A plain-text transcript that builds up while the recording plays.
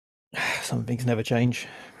Some things never change.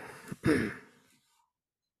 Yeah,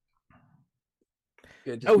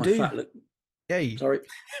 just my fat look. Yay. Sorry.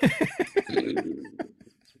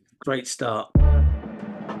 Great start.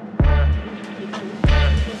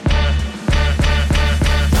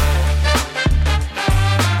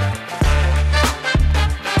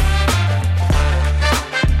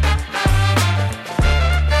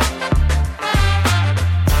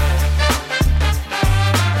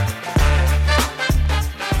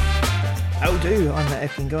 How do? I'm that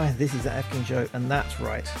Fking guy. This is that Fking show, and that's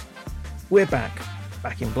right. We're back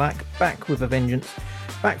in black, back with a vengeance,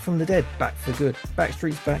 back from the dead, back for good,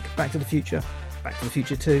 Backstreet's back, Back to the Future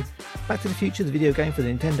 2, Back to the Future, the video game for the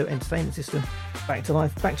Nintendo Entertainment System, back to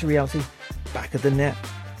life, back to reality, back of the net,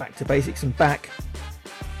 back to basics, and back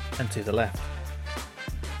and to the left.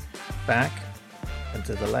 Back and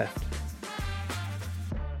to the left.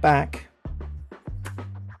 Back.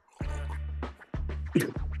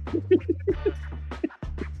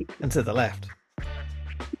 And to the left.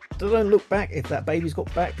 So don't look back if that baby's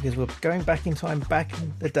got back, because we're going back in time, back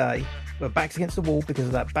in the day. We're backs against the wall because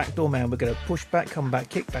of that backdoor man. We're going to push back, come back,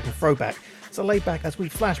 kick back, and throw back. So lay back as we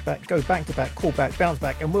flash back, go back to back, call back, bounce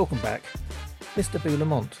back, and welcome back, Mr.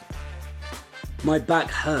 Boulamont. My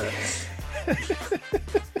back hurts.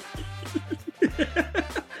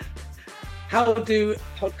 How do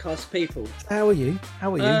podcast people? How are you?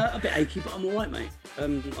 A bit achy, but I'm all right, mate.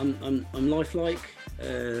 I'm lifelike.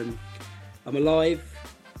 I'm alive,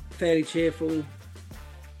 fairly cheerful.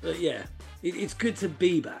 But yeah, it's good to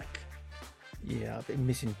be back. Yeah, I've been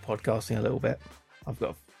missing podcasting a little bit. I've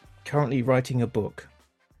got currently writing a book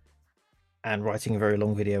and writing a very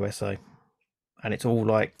long video essay, and it's all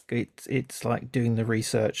like it's like doing the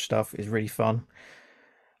research stuff is really fun,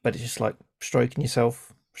 but it's just like stroking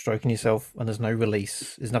yourself, and there's no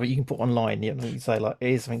release. There's nothing you can put online. You can say like,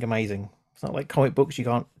 here's something amazing. It's not like comic books. You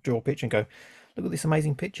can't draw a picture and go, look at this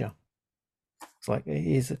amazing picture. It's like,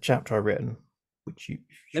 here's a chapter I've written, which you.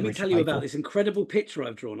 Let me tell you about this incredible picture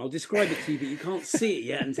I've drawn. I'll describe it to you, but you can't see it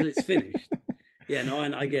yet until it's finished. Yeah, no,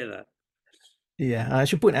 I get that. Yeah, I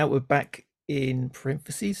should point out we're back in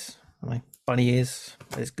parentheses. My bunny ears.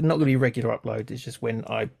 It's not going to be regular upload. It's just when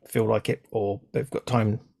I feel like it, or they've got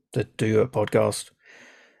time to do a podcast.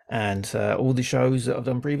 And all the shows that I've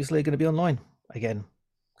done previously are going to be online again.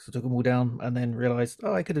 So I took them all down and then realised,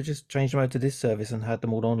 I could have just changed them over to this service and had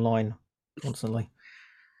them all online constantly.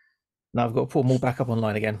 Now I've got to put them all back up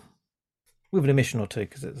online again with an omission or two,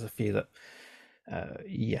 because there's a few that,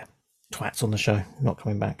 twats on the show not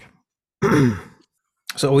coming back.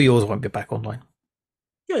 So all yours won't be back online.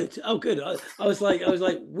 Good. Oh, good. I was like,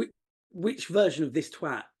 which version of this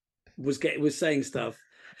twat was saying stuff?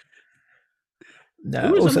 No,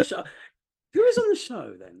 Who is on the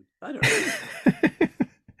show then? I don't know.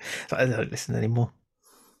 I don't listen anymore.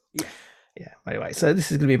 Yeah. Anyway, so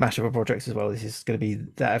this is going to be a mash of projects as well. This is going to be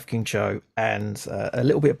the Fking show, and a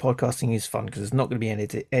little bit of podcasting is fun because there's not going to be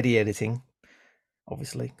any editing,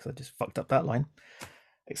 obviously, because I just fucked up that line.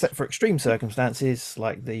 Except for extreme circumstances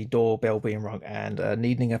like the doorbell being rung and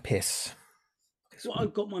needing a piss. Well,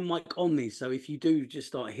 I've got my mic on me, so if you do just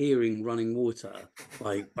start hearing running water,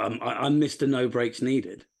 like I'm Mr. No Breaks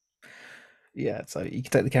Needed. Yeah, so you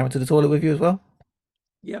can take the camera to the toilet with you as well.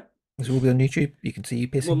 Yep. This will be on YouTube. You can see you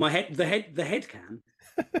pissing. Well, the head can.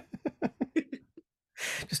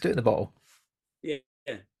 Just do it in the bottle. Yeah.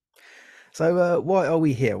 So why are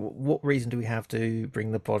we here? What reason do we have to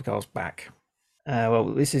bring the podcast back?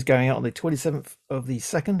 Well, this is going out on the 27th of the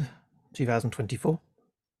 2nd, 2024.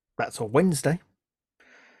 That's a Wednesday.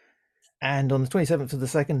 And on the 27th of the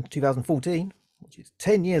 2nd, 2014, which is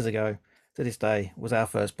 10 years ago to this day, was our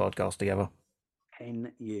first podcast together.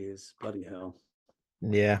 10 years. Bloody hell.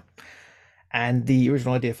 Yeah. And the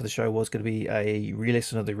original idea for the show was going to be a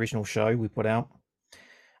re-listen of the original show we put out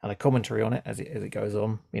and a commentary on it as it goes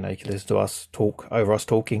on. You know, you can listen to us talk over us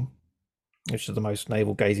talking, which is the most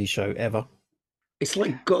navel-gazing show ever. It's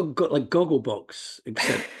like got like Gogglebox,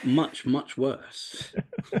 except much, much worse.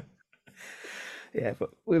 Yeah, but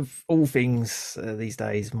with all things these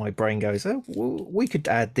days, my brain goes, oh, well, we could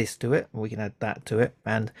add this to it, and we can add that to it.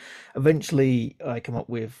 And eventually I come up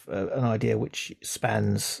with an idea which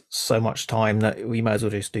spans so much time that we may as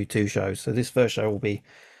well just do two shows. So this first show will be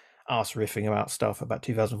us riffing about stuff about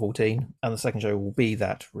 2014, and the second show will be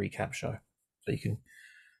that recap show. So you can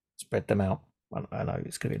spread them out. I know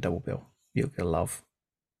it's going to be a double bill. You're going to love.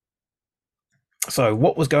 So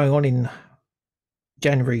what was going on in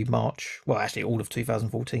January, March, well, actually all of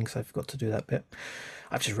 2014, because I forgot to do that bit.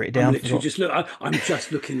 I've just written it down. I'm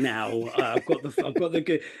just looking now. I've got the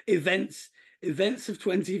good events of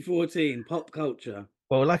 2014, pop culture.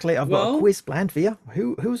 Well, luckily I've got a Well, quiz planned for you.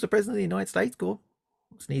 Who was the president of the United States? Go on.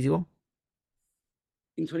 It's an easy one.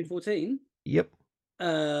 in 2014, Yep.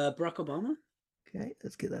 Barack Obama. Okay,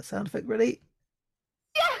 let's get that sound effect ready.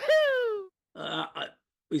 Uh, I,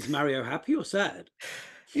 is Mario happy or sad?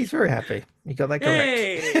 He's very happy. You got that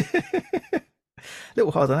correct. Hey,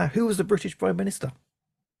 Little harder now. Who was the British Prime Minister?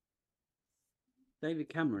 David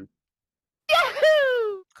Cameron.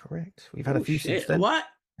 Correct. We've had a Oh few since shit! then. What?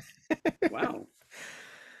 Wow.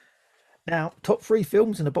 Now, top 3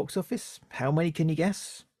 films in the box office. How many can you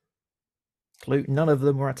guess? Clue, none of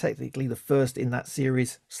them were technically the first in that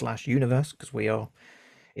series slash universe, because we are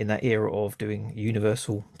in that era of doing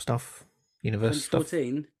universal stuff. Universe stuff.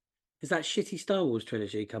 2014. Has that shitty Star Wars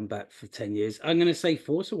trilogy come back for 10 years? I'm going to say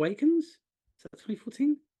Force Awakens. Is that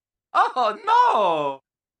 2014? Oh no!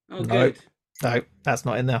 Oh, No, good. no, that's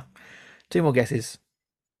not in there. 2 more guesses.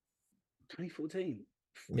 2014.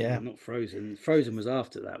 Yeah. Not Frozen. Frozen was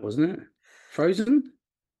after that, wasn't it? Frozen?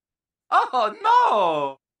 Oh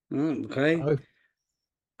no! Oh, okay. Oh,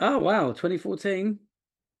 Oh, wow. 2014.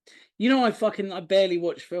 You know, I barely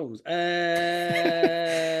watch films.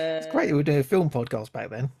 it's great we were doing a film podcast back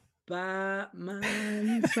then.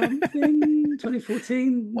 Batman something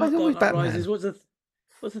 2014. Why is Not it Dark always Knight Batman? Rises. What's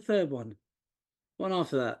the third one? One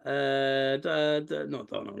after that. Not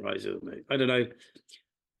Dark Knight Rises. I don't know.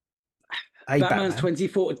 A Batman.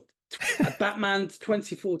 Batman's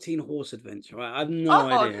 2014 horse adventure. I have no Oh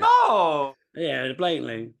idea. no! Yeah,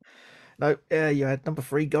 blatantly. No, you had number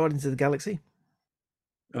 3, Guardians of the Galaxy.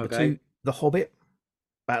 Number Okay. 2, The Hobbit,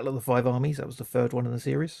 Battle of the Five Armies. That was the third one in the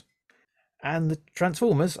series. And the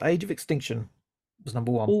Transformers: Age of Extinction was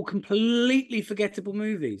number 1. All completely forgettable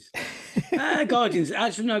movies. Guardians.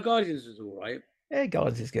 Actually, no, Guardians was all right. Yeah,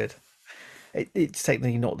 Guardians is good. It's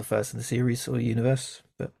technically not the first in the series or universe,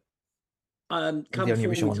 but Come the only for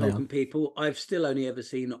original me, one now. Tolkien people. I've still only ever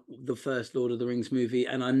seen the first Lord of the Rings movie,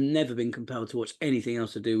 and I've never been compelled to watch anything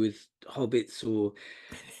else to do with hobbits or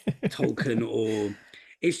Tolkien or.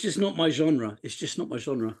 It's just not my genre. It's just not my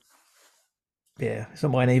genre. Yeah, it's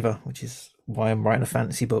not mine either, which is why I'm writing a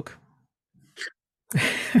fantasy book.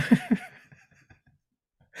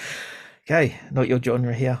 Okay, not your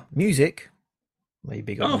genre here. Music. Are you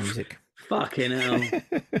big on Oh, music? fucking hell!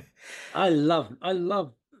 I love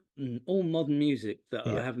all modern music that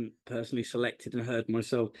I Yeah. haven't personally selected and heard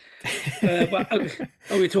myself. But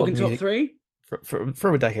are we talking Modern top music. three?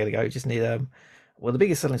 From a decade ago, just need well, the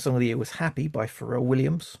biggest selling song of the year was "Happy" by Pharrell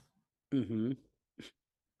Williams. Mm-hmm.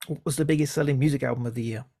 What was the biggest selling music album of the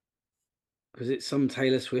year? Was it some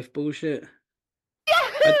Taylor Swift bullshit?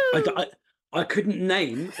 I couldn't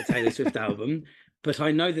name a Taylor Swift album, but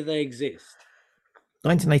I know that they exist.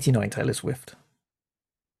 1989, Taylor Swift.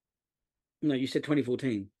 No, you said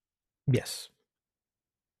 2014. Yes.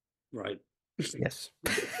 Right. Yes.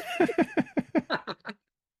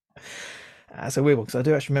 That's a weird one because I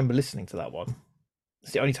do actually remember listening to that one.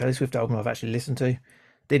 It's the only Taylor Swift album I've actually listened to.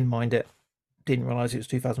 Didn't mind it. Didn't realise it was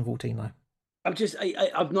 2014 though.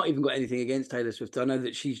 I've not even got anything against Taylor Swift. I know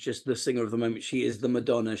that she's just the singer of the moment. She is the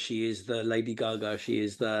Madonna. She is the Lady Gaga. She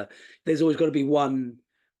is the. There's always got to be one,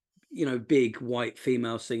 big white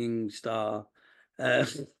female singing star.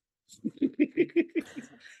 That's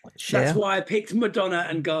Cher. why I picked Madonna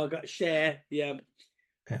and Gaga. Cher, yeah.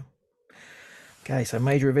 Yeah. Okay, so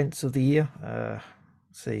major events of the year. Let's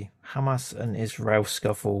see, Hamas and Israel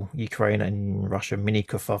scuffle, Ukraine and Russia mini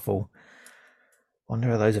kerfuffle. Wonder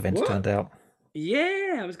how those events turned out.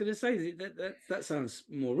 Yeah, I was going to say that sounds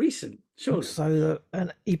more recent. Surely. Also,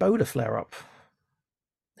 an Ebola flare up.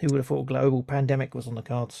 Who would have thought a global pandemic was on the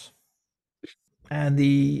cards? And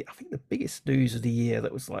I think the biggest news of the year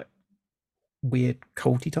that was like weird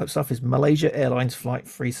culty type stuff is Malaysia Airlines Flight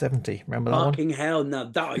 370. Remember that one? Fucking hell, no,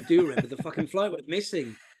 that I do remember. The fucking flight went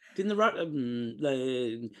missing. Didn't the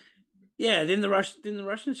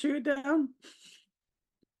Russians shoot it down?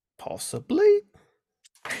 Possibly.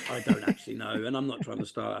 I don't actually know, and I'm not trying to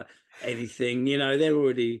start anything. They're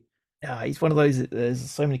already. Yeah, it's one of those.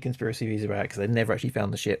 There's so many conspiracy theories about it because they never actually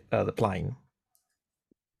found the plane.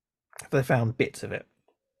 They found bits of it.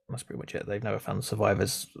 That's pretty much it. They've never found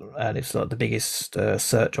survivors, and it's like the biggest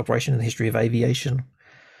search operation in the history of aviation.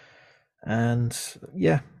 And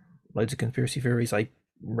yeah, loads of conspiracy theories. I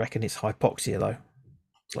reckon it's hypoxia though.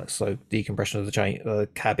 It's like slow decompression of the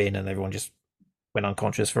cabin, and everyone just went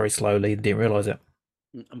unconscious very slowly and didn't realize it.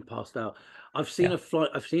 I'm passed out. I've seen a flight.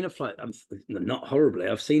 Not horribly.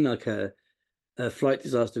 I've seen like a flight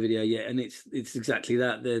disaster video. Yeah, and it's exactly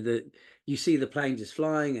that. You see the plane just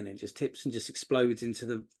flying, and it just tips and just explodes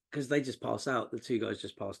into because they just pass out. The two guys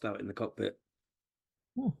just passed out in the cockpit.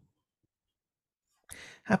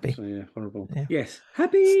 Happy. So yeah, horrible. Yeah. Yes,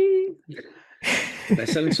 Happy.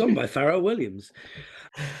 Best-selling song by Pharrell Williams.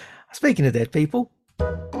 Speaking of dead people,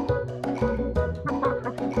 are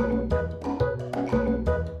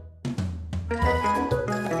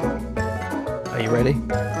you ready?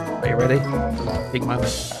 Are you ready? Big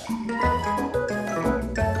moment.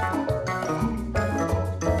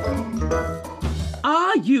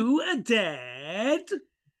 Are you dead?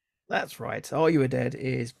 That's right. Are You a Dead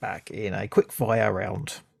is back in a quick fire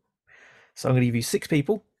round. So I'm going to give you 6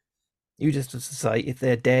 people. You just have to say if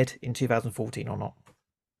they're dead in 2014 or not.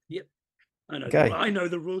 Yep. I know. Okay. I know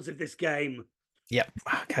the rules of this game. Yep.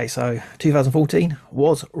 Okay, so 2014,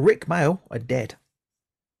 was Rick Mail a dead?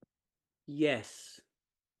 Yes.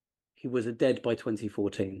 He was a dead by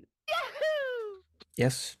 2014.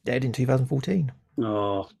 Yes, dead in 2014.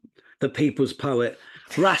 Oh, the people's poet.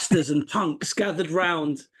 Rastas and punks gathered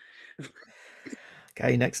round.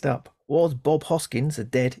 Okay, next up. Was Bob Hoskins a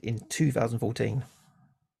dead in 2014?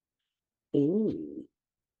 Oh,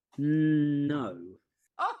 no.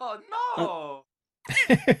 Oh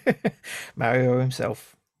Mario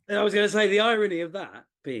himself. I was going to say the irony of that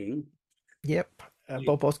being. Yep.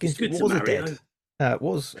 Bob Hoskins was a dead.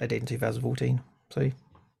 Was a dead in 2014. See?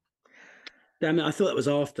 Damn it, I thought that was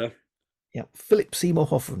after. Yep. Philip Seymour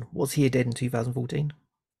Hoffman, was he a dead in 2014?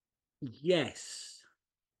 Yes.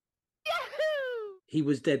 He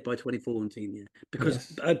was dead by 2014, yeah.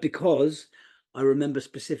 Because Yes. because I remember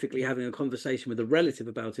specifically having a conversation with a relative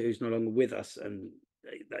about it who's no longer with us, and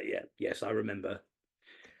yeah, yes, I remember.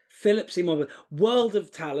 Philip Seymour, world of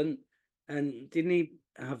talent, and didn't he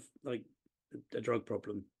have like a drug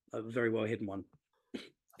problem, a very well hidden one?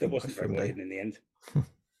 That wasn't very well hidden in the end.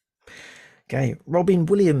 Okay, Robin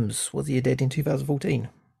Williams, was he a dead in 2014?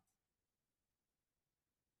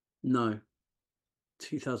 No,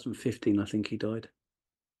 2015, I think he died.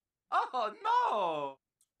 Oh no!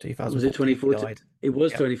 2014. Was it 2014? Died. It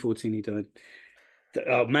was Yep. 2014. He died.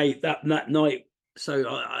 Oh, mate, that night.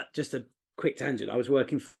 So, just a quick tangent. I was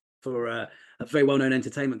working for a very well-known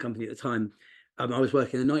entertainment company at the time. I was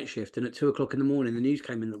working a night shift, and at 2 o'clock in the morning, the news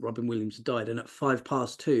came in that Robin Williams had died. And at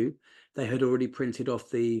 2:05, they had already printed off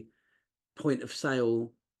the point of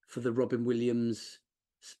sale for the Robin Williams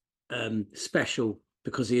special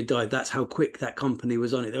because he had died. That's how quick that company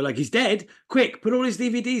was on it. They were like, "He's dead! Quick, put all his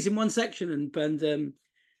DVDs in one section and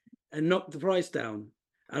knock the price down."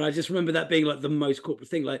 And I just remember that being like the most corporate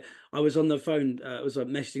thing. Like I was on the phone, I was like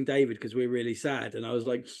messaging David because we were really sad, and I was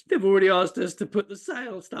like, "They've already asked us to put the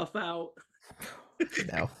sale stuff out."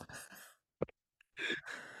 No.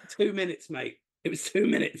 2 minutes, mate. It was 2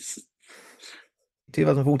 minutes.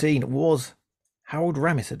 2014, was Harold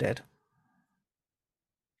Ramis a dead?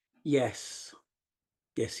 Yes,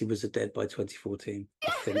 he was a dead by 2014.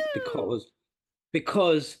 I think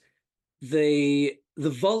because the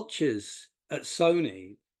vultures at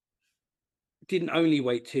Sony didn't only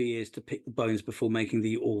wait 2 years to pick the bones before making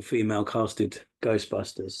the all-female casted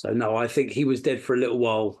Ghostbusters. So no, I think he was dead for a little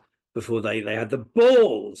while before they had the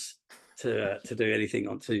balls to do anything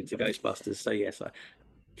to Ghostbusters. So yes,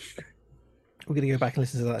 We're going to go back and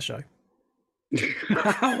listen to that show.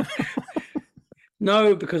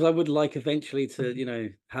 No, because I would like eventually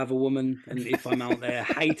to, have a woman, and if I'm out there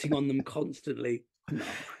hating on them constantly, no.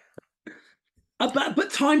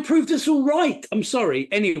 But time proved us all right. I'm sorry.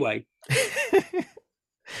 Anyway.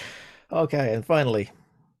 Okay, and finally,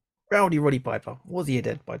 Rowdy Roddy Piper, was he a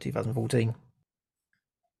dead by 2014?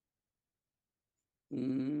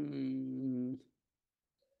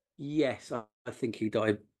 Yes, I think he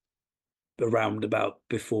died around about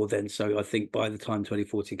before then. So I think by the time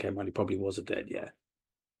 2014 came around, he probably was a dead, yeah.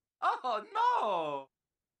 Oh no!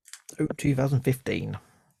 Oh, 2015.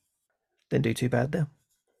 Didn't do too bad there.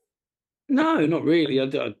 No, not really.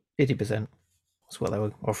 50%. That's what they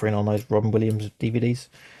were offering on those Robin Williams DVDs.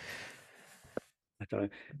 I don't know.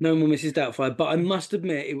 No more Mrs. Doubtfire, but I must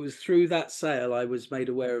admit it was through that sale I was made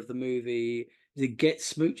aware of the movie. Is it Get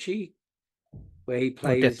Smoochie? Where he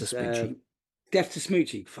plays Death to Smoochie. Death to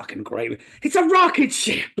Smoochie. Fucking great. It's a rocket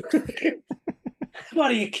ship.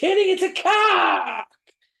 What, are you kidding? It's a car.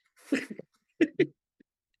 It's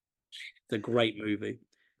a great movie.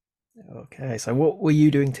 Okay, so what were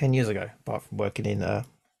you doing 10 years ago, apart from working in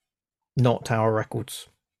not Tower Records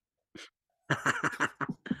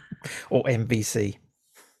or MVC?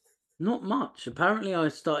 Not much. Apparently, I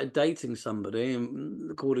started dating somebody, and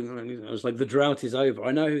according, I was like, the drought is over.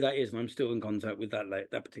 I know who that is, and I'm still in contact with that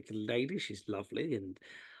particular lady. She's lovely, and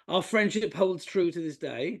our friendship holds true to this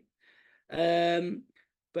day.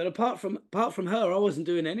 But apart from her, I wasn't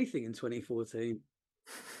doing anything in 2014.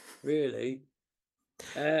 Really,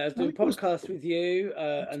 I was doing a podcast with you,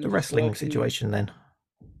 and The wrestling situation then.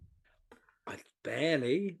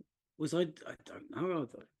 barely. I don't know.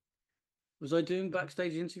 Was I doing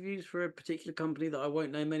backstage interviews for a particular company that I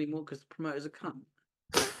won't name anymore because the promoters are cunt?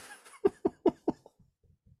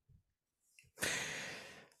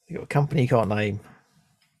 You got a company you can't name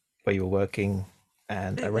where you were working,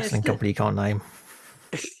 and a wrestling company you can't name.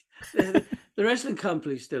 The wrestling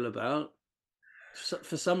company's still about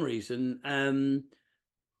for some reason. And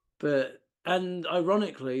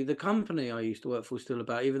ironically, the company I used to work for is still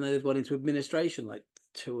about, even though they've gone into administration like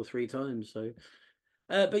 2 or 3 times. So,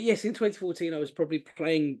 but yes, in 2014, I was probably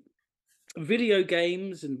playing video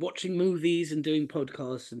games and watching movies and doing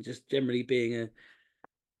podcasts and just generally being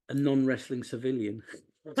a non-wrestling civilian.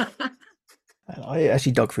 And I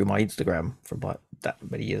actually dug through my Instagram from like that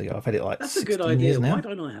many years ago. I've had it like That's a 16 good idea. years now. Why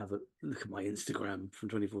don't I have a look at my Instagram from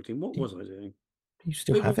 2014? What was I doing? You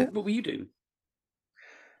still have it? What were you doing?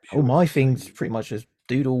 Oh, my thing's pretty much just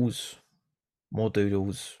doodles, more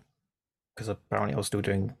doodles, because apparently I was still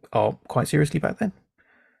doing art quite seriously back then.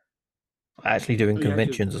 Actually doing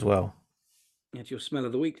conventions as well. You had your smell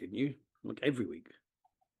of the week, didn't you? Like every week.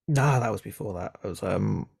 No, that was before that. It was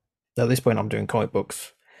at this point I'm doing comic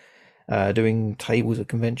books, doing tables at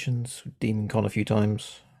conventions, Demon Con a few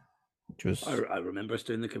times, which was I remember us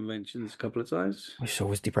doing the conventions a couple of times. which is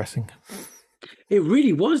always depressing. It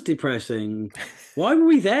really was depressing. Why were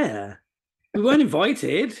we there? We weren't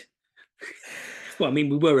invited. Well, I mean,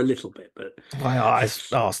 we were a little bit, but I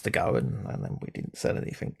asked to go, and then we didn't sell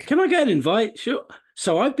anything. Can I get an invite? Sure.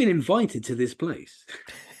 So I've been invited to this place.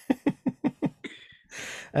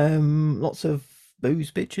 Lots of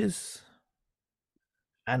booze bitches,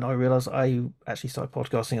 and I realised I actually started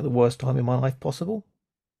podcasting at the worst time in my life possible,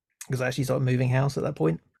 because I actually started moving house at that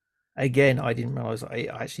point. Again, I didn't realise I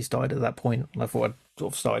actually started at that point, and I thought I'd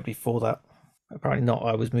sort of started before that. Apparently not.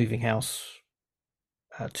 I was moving house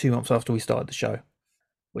 2 months after we started the show,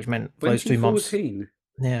 which meant for those 2 months.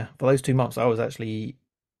 Yeah, for those 2 months, I was actually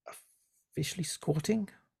officially squatting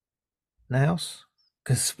in the house,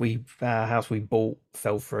 because our house we bought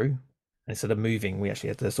fell through. And instead of moving, we actually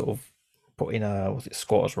had to sort of put in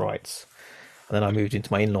squatters' rights. And then I moved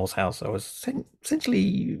into my in-laws' house. I was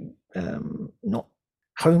essentially not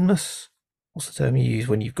homeless. What's the term you use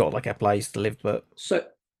when you've got like a place to live, but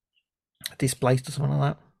displaced or something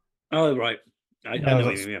like that? Oh, right. I know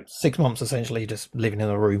what you mean. 6 months essentially just living in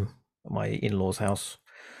a room at my in-laws' house.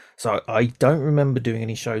 So I don't remember doing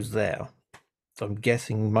any shows there. So I'm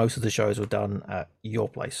guessing most of the shows were done at your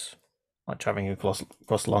place, like traveling across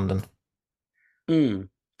London. Well,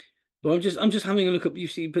 I'm just having a look up. You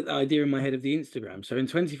see, put the idea in my head of the Instagram. So in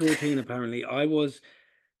 2014, apparently, I was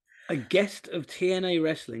a guest of TNA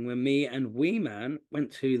Wrestling when me and Wee Man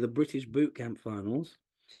went to the British Boot Camp finals.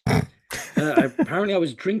 Apparently, I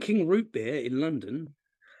was drinking root beer in London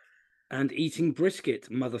and eating brisket,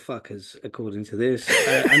 motherfuckers, according to this,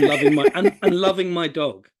 and loving my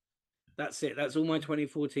dog. That's it. That's all my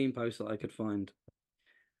 2014 posts that I could find.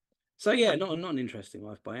 So yeah, not an interesting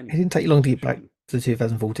life by any means. It didn't take you long to get back to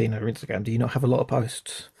 2014 over Instagram. Do you not have a lot of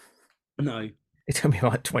posts? No. It took me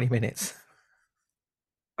like 20 minutes.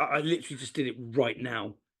 I literally just did it right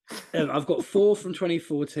now. I've got 4 from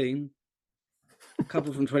 2014, a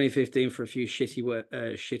couple from 2015 for a few shitty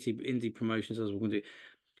indie promotions I was going to do.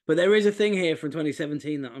 But there is a thing here from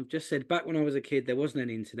 2017 that I've just said. Back when I was a kid, there wasn't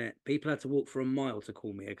any internet. People had to walk for a mile to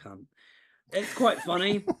call me a cunt. It's quite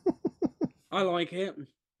funny. I like it.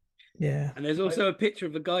 Yeah. And there's also a picture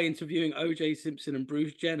of a guy interviewing O.J. Simpson and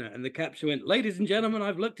Bruce Jenner, and the caption went, "Ladies and gentlemen,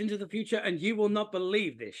 I've looked into the future, and you will not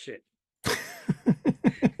believe this shit."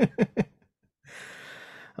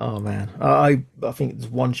 Oh man, I think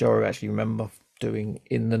there's one show I actually remember doing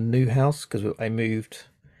in the new house, because I moved,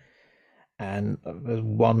 and there's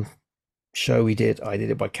one show I did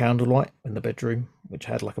it by candlelight in the bedroom, which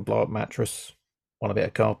had like a blow up mattress on a bit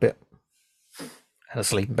of carpet and a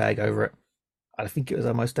sleeping bag over it. I think it was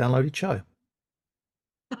our most downloaded show.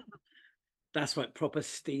 That's like proper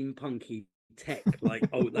steampunky tech. Like,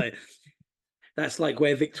 that's like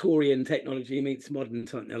where Victorian technology meets modern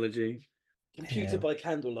technology. Computer by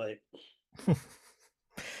candlelight.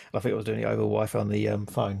 I think I was doing it over Wi-Fi on the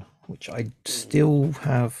phone, which I still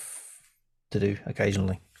have to do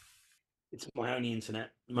occasionally. It's my only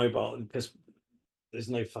internet mobile because there's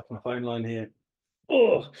no fucking phone line here.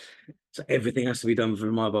 Oh, so everything has to be done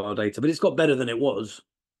through mobile data, but it's got better than it was.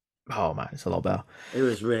 Oh man, it's a lot better. It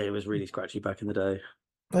was really scratchy back in the day.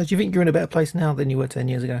 But do you think you're in a better place now than you were 10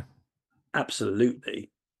 years ago?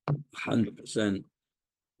 Absolutely, 100%.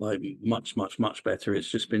 Like much better. It's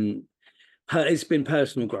just been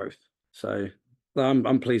personal growth. So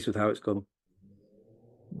I'm pleased with how it's gone.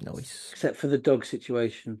 Nice. Except for the dog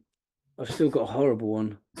situation. I've still got a horrible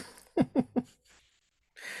one.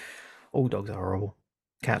 All dogs are horrible.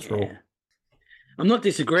 Cats rule. Yeah. I'm not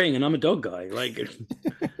disagreeing, and I'm a dog guy. Like,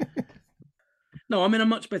 no, I'm in a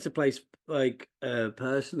much better place. Like,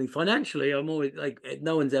 personally, financially, I'm always like,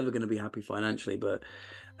 no one's ever going to be happy financially, but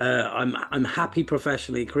I'm happy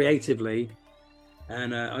professionally, creatively,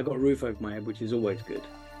 and I got a roof over my head, which is always good.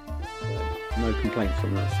 So, no complaints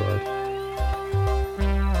from that side.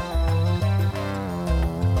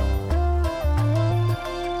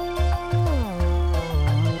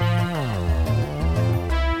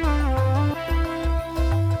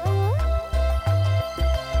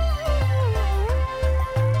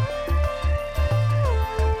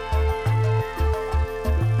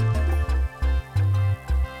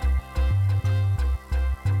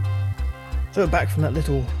 So we're back from that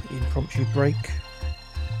little impromptu break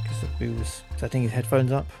because Boo was setting his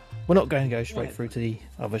headphones up. We're not going to go straight through to the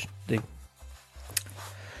other.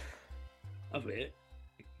 Of it.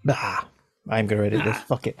 Nah, I'm going to edit this.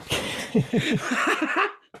 Fuck it.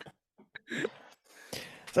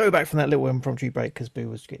 So we're back from that little impromptu break because Boo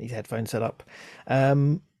was getting his headphones set up.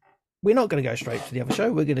 We're not going to go straight to the other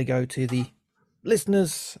show. We're going to go to the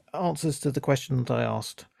listeners' answers to the questions I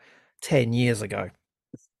asked 10 years ago.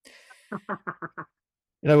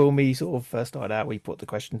 You know, when we sort of first started out, we put the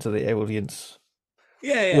question to the audience.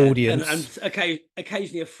 Yeah. Audience. And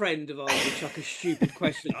occasionally a friend of ours would chuck a stupid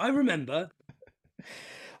question. I remember.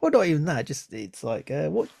 Well, not even that. Just it's like,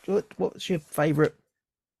 what's your favourite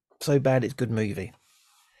so bad it's good movie?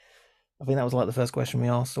 I think that was like the first question we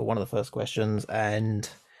asked, or one of the first questions, and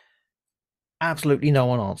absolutely no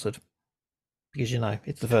one answered because, you know,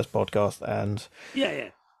 it's the first podcast, and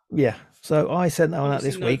yeah. So I sent that one out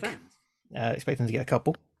this week, expecting to get a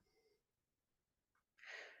couple.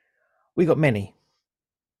 We got many,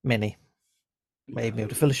 maybe able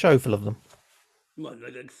to fill a show full of them. What,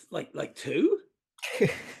 like two?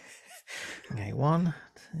 Okay, 1,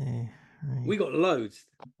 2, 3. We got loads,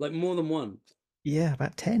 like more than one. Yeah,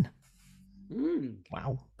 about 10.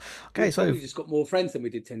 Wow. Okay, we so we just got more friends than we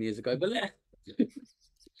did 10 years ago, but yeah. Well,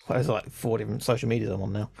 there's like 4 different social medias I'm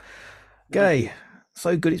on now. Okay,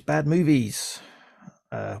 so good it's bad movies.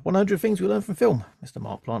 100 things we learn from film. Mr.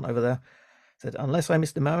 Mark Plant over there said, unless I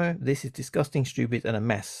missed the memo, this is disgusting, stupid, and a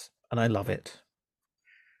mess, and I love it.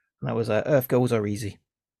 And that was Earth Girls Are Easy.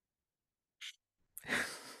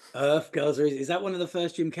 Earth Girls Are Easy. Is that one of the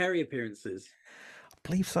first Jim Carrey appearances? I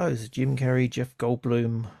believe so. It's Jim Carrey, Jeff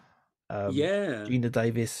Goldblum, Gina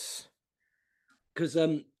Davis. Because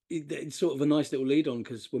it's sort of a nice little lead on,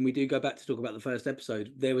 because when we do go back to talk about the first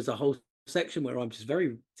episode, there was a whole section where I'm just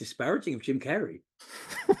very disparaging of Jim Carrey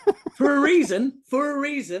for a reason, but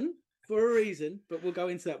we'll go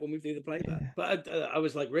into that when we do the playback. But I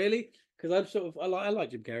was like, really? Because I'm sort of I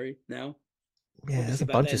like Jim Carrey now. Yeah, obviously, there's a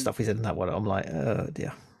bunch of stuff he said in that one. I'm like, oh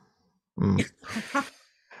dear.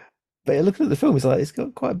 But looking at the film, it's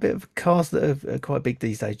got quite a bit of cast that are quite big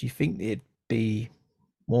these days. Do you think it'd be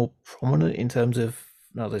more prominent in terms of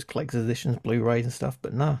those collector's editions, Blu-rays and stuff?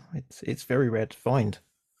 But no, it's very rare to find,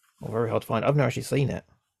 or very hard to find. I've never actually seen it.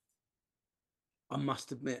 I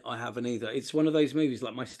must admit, I haven't either. It's one of those movies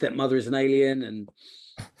like My Stepmother is an Alien, and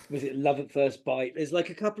was it Love at First Bite? There's like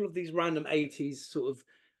a couple of these random 80s sort of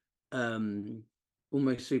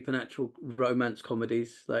almost supernatural romance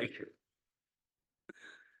comedies. Like,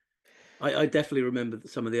 I definitely remember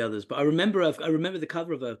some of the others, but I remember the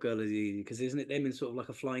cover of Earth Girl Is Easy, because isn't it them in sort of like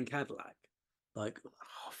a flying Cadillac? Like,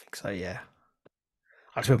 I think so, yeah.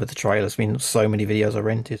 I just remember the trailers. I mean, so many videos I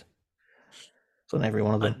rented. It's on every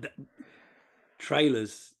one of them.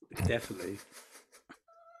 Trailers, definitely.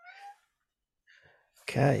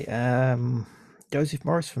 Okay, Joseph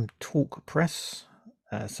Morris from Talk Press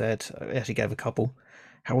said, he actually gave a couple.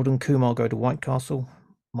 Harold and Kumar Go to White Castle,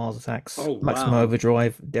 Mars Attacks, Maximum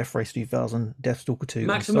Overdrive, Death Race 2000, Deathstalker 2.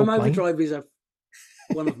 Maximum Overdrive is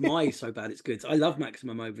one of my so bad it's good. I love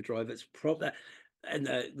Maximum Overdrive. It's that, and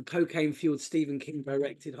the cocaine-fueled Stephen King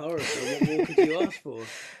directed horror. So what more could you ask for?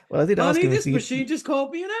 Well, I did ask him. This machine just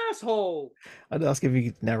called me an asshole. I did ask if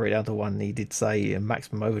he could narrow it down to one. He did say in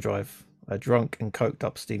Maximum Overdrive, a drunk and coked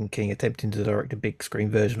up Stephen King attempting to direct a big screen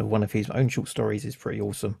version of one of his own short stories is pretty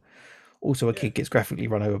awesome. Also, a kid gets graphically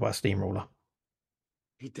run over by a steamroller.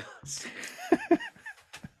 He does.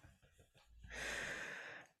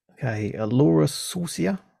 Okay, Laura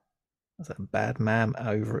Saucier. That's a bad ma'am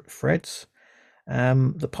over at Fred's.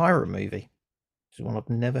 The Pirate Movie. Which is one I've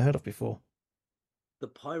never heard of before. The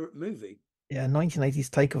Pirate Movie? Yeah,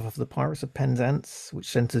 1980s takeoff of The Pirates of Penzance, which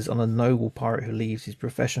centres on a noble pirate who leaves his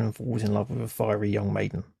profession and falls in love with a fiery young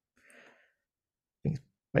maiden. I think it's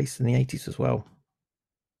based in the 80s as well.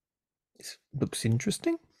 This looks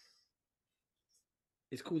interesting.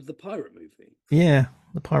 It's called The Pirate Movie. Yeah,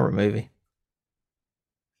 the pirate movie.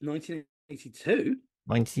 1982.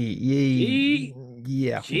 90.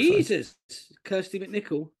 Yeah, I think so. Jesus. Kirsty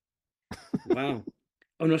McNichol. Wow.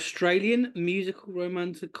 An Australian musical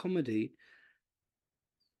romantic comedy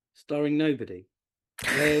starring nobody.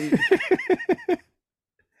 It's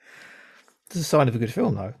a sign of a good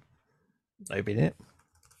film, though. Nobody in it.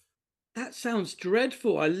 That sounds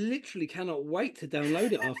dreadful. I literally cannot wait to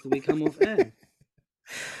download it after we come off air.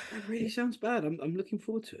 That really sounds bad. I'm looking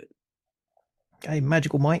forward to it. Okay,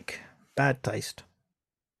 Magical Mike, Bad Taste.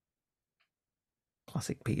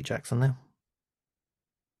 Classic Peter Jackson there.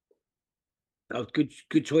 Oh,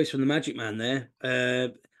 good choice from the Magic Man there.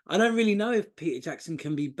 I don't really know if Peter Jackson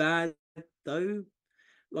can be bad though.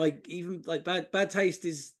 Like even like Bad Taste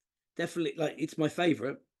is definitely like it's my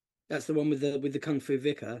favorite. That's the one with the Kung Fu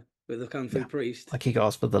Vicar, with the Kung Fu priest. I kick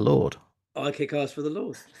ass for the Lord. I kick ass for the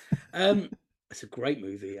Lord. It's a great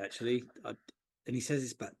movie actually. And he says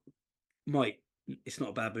it's bad. Mike, it's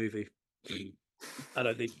not a bad movie. I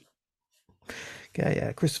don't think.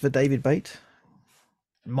 Okay, Christopher David Bate,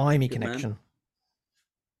 Miami Good man. Connection.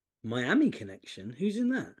 Miami Connection. Who's in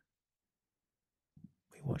that?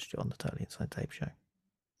 We watched it on the Totally Insane Tape Show.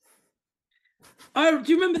 Oh,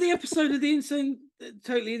 do you remember the episode of the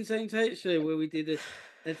Totally Insane Tape Show where we did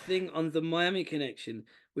a thing on the Miami Connection,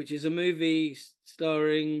 which is a movie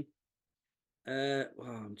starring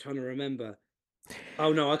I'm trying to remember.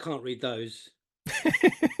 Oh no, I can't read those.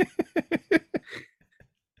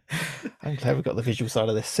 I'm glad we got the visual side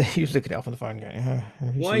of this. He was looking it up on the phone going,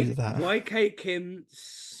 who's that? Why Kate Kim,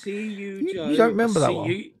 see you, Joe. You don't remember that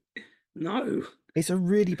one? No. It's a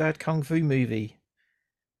really bad kung fu movie.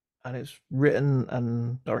 And it's written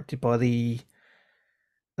and directed by the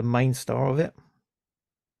main star of it.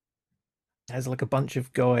 There's like a bunch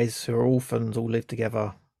of guys who are orphans all live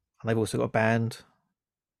together, and they've also got a band.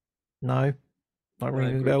 No, not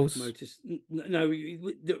ringing bells. No,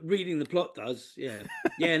 reading the plot does. Yeah,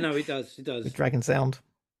 yeah. No, it does. It does. With Dragon Sound.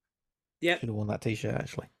 Yeah. Should have worn that T-shirt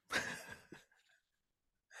actually.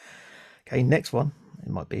 Okay, next one. It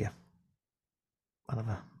might be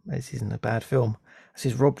another. This isn't a bad film. This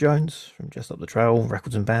is Rob Jones from Just Up the Trail,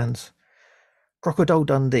 Records and Bands. Crocodile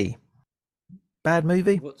Dundee. Bad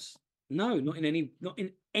movie? No, not in any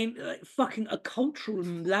like fucking a cultural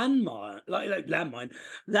landmark, landmark.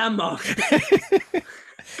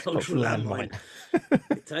 Cultural landmine.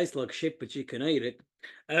 It tastes like shit, but you can eat it.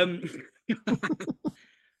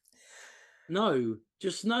 No,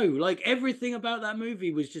 just no. Like everything about that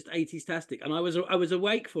movie was just 80s-tastic, and I was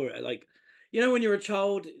awake for it. Like, you know, when you're a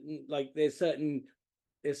child, like there's certain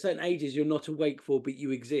ages you're not awake for, but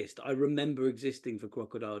you exist. I remember existing for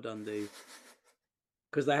Crocodile Dundee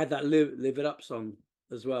because they had that "Live It Up" song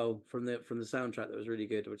as well from the soundtrack that was really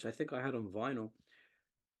good, which I think I had on vinyl.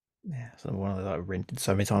 Yeah, it's one that I rented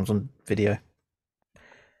so many times on video.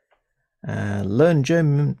 Learn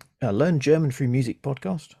German through music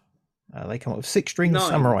podcast. They come up with Six String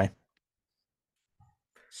Samurai.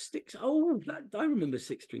 I remember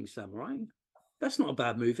Six String Samurai. That's not a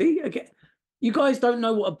bad movie. Again, you guys don't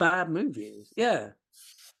know what a bad movie is. Yeah.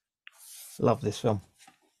 Love this film.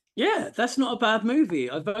 Yeah, that's not a bad movie.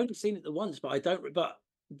 I've only seen it the once, but I don't. But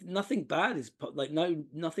nothing bad is like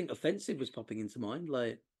nothing offensive was popping into mind.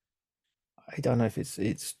 Like, I don't know if it's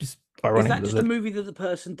just ironic. Is that just a movie that the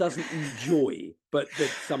person doesn't enjoy, but that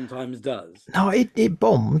sometimes does? No, it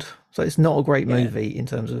bombed, so it's not a great movie in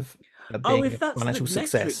terms of being if that's financial the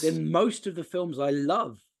success. Metric, then most of the films I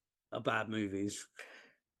love are bad movies.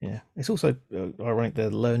 Yeah, it's also ironic. The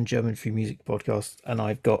Learn German through music podcast, and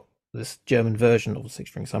I've got this German version of the Six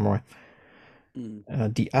String Samurai.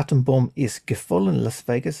 Die Atombombe ist gefallen, Las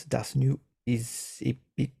Vegas. Das nu is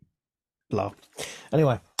blah.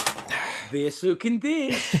 Anyway. Wir suchen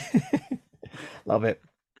dich. Love it.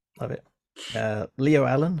 Leo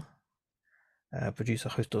Allen, producer,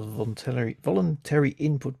 host of the Voluntary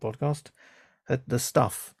Input podcast. The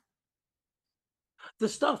Stuff. The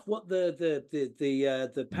Stuff. What the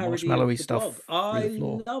parody of the stuff. I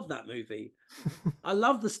love that movie. I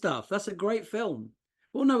love The Stuff. That's a great film.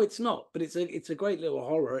 Well, no, it's not, but it's a great little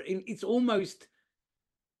horror. It's almost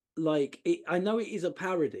like I know it is a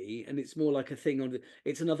parody, and it's more like a thing on.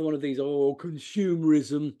 It's another one of these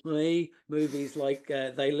consumerism movies like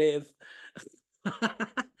They Live.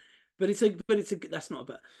 but it's a that's not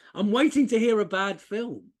bad. I'm waiting to hear a bad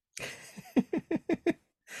film.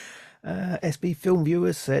 SB Film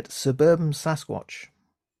Viewers said Suburban Sasquatch.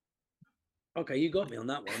 Okay, you got me on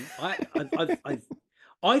that one.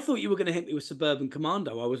 I thought you were going to hit me with Suburban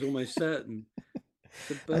Commando. I was almost certain.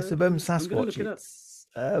 Suburban Sasquatch.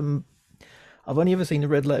 I've only ever seen the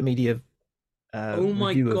Red Letter Media Oh my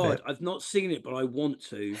review of God, I've not seen it, but I want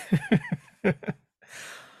to. it.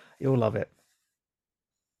 You'll love it.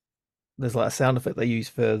 There's like a sound effect they use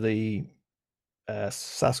for the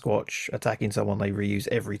Sasquatch attacking someone. They reuse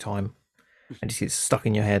every time, and just gets stuck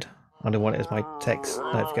in your head. I don't want it as my text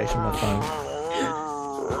notification on my phone.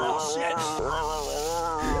 Oh, shit.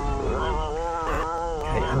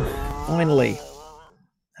 Okay, and finally,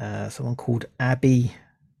 someone called Abby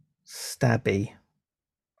Stabby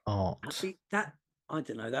Art. I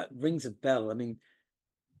don't know. That rings a bell. I mean,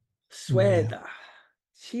 swear Yeah. that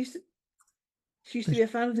she used to be a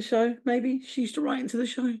fan of the show. Maybe she used to write into the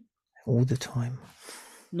show All the time.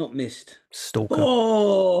 Not missed. Stalker.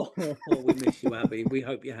 Oh, we miss you, Abby. We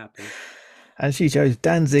hope you're happy. And she chose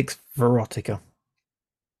Danzig's Verotica.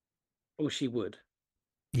 Oh, she would.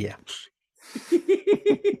 Yeah.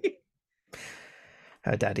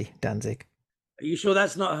 Her daddy, Danzig. Are you sure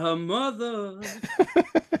that's not her mother?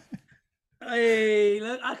 Hey,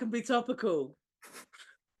 look, I can be topical.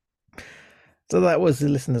 So that was the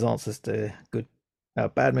listeners' answers to good,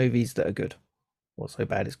 bad movies that are good. What's so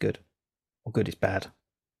bad is good, or good is bad.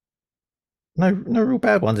 No real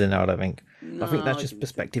bad ones in there, I don't think. No, I think that's just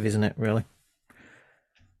perspective, isn't it? Really.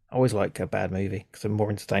 I always like a bad movie because they're more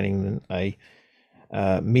entertaining than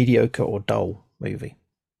a mediocre or dull movie.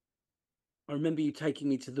 I remember you taking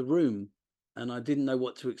me to The Room, and I didn't know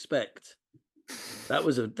what to expect. That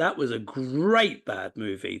was a great bad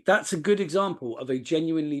movie. That's a good example of a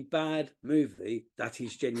genuinely bad movie that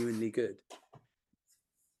is genuinely good.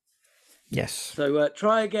 Yes. So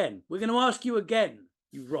try again. We're going to ask you again,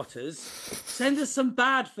 you rotters. Send us some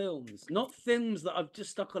bad films, not films that I've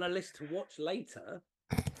just stuck on a list to watch later.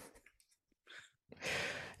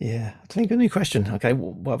 Yeah, I think a new question. Okay,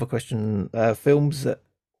 what other question? Films that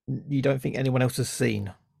you don't think anyone else has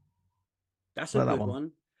seen. That's a good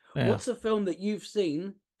one. Yeah. What's a film that you've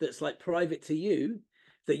seen that's like private to you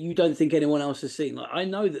that you don't think anyone else has seen? Like, I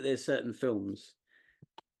know that there's certain films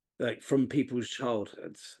like from people's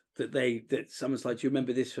childhoods that someone's like, do you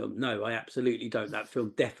remember this film? No, I absolutely don't. That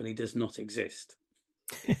film definitely does not exist.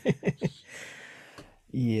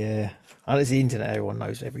 Yeah, and it's the internet. Everyone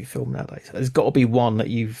knows every film nowadays. There's got to be one that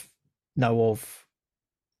you know of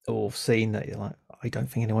or seen that you're like, I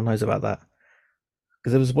don't think anyone knows about that.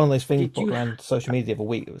 Because there was one of those things put around social media the other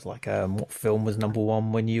week. It was like, what film was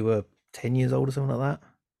 #1 when you were 10 years old or something like that?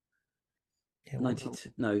 Yeah,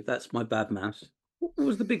 92. No, that's my bad maths. What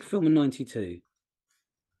was the big film in 92?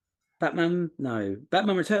 Batman? No,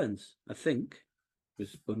 Batman Returns, I think,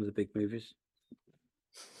 was one of the big movies.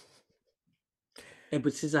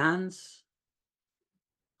 Edward Scissorhands,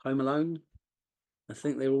 Home Alone. I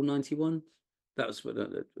think they're all 91. That was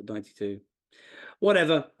 92.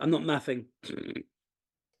 Whatever. I'm not mathing.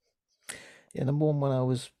 Yeah, the one when I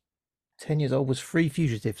was 10 years old was Three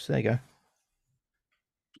Fugitives. There you go.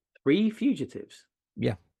 Three Fugitives?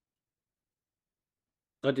 Yeah.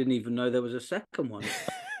 I didn't even know there was a second one.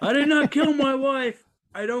 I did not kill my wife.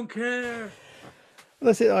 I don't care.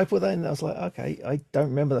 That's it. I put that in. I was like, okay, I don't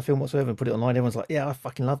remember that film whatsoever. And put it online. Everyone's like, yeah, I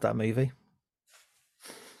fucking love that movie.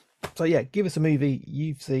 So yeah, give us a movie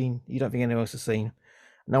you've seen, you don't think anyone else has seen,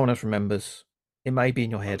 no one else remembers. It may be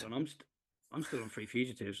in your head. I'm still on Three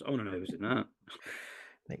Fugitives. I want to know who's in that.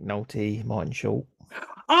 Nick Nolte, Martin Short.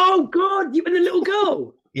 Oh God, you and the little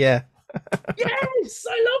girl. Yeah. Yes,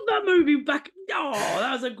 I love that movie. Oh,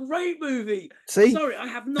 that was a great movie. See? Sorry, I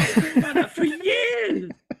have not thought about that for years.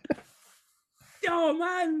 Oh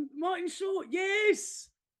man, Martin Short, yes.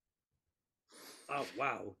 Oh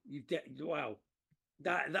wow, wow.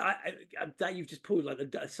 That you've just pulled like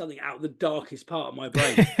something out of the darkest part of my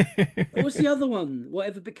brain. What was the other one?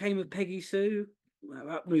 Whatever became of Peggy Sue?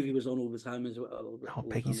 That movie was on all the time as well. Oh,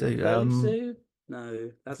 Peggy Sue. Peggy Sue?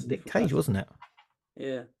 No, that's Nick Cage, wasn't it?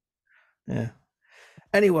 Yeah. Yeah.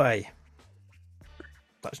 Anyway,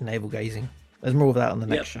 such navel gazing. There's more of that on the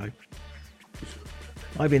next show.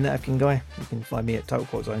 I've been that Fking guy. You can find me at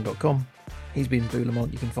totalquotzone.com. He's been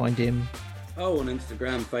Boulamont. You can find him on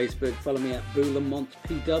Instagram, Facebook. Follow me at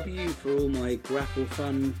BoulamontPW for all my grapple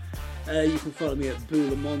fun. You can follow me at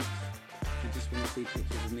Boulamont if you just want to see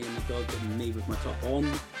pictures of me and the dog and me with my top on.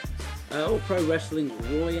 Or Pro Wrestling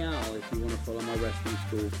Royale if you want to follow my wrestling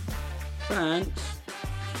school. Thanks.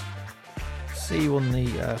 See you on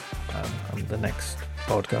the next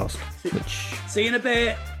podcast. See you in a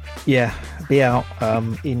bit. Yeah, be out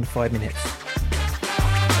in 5 minutes.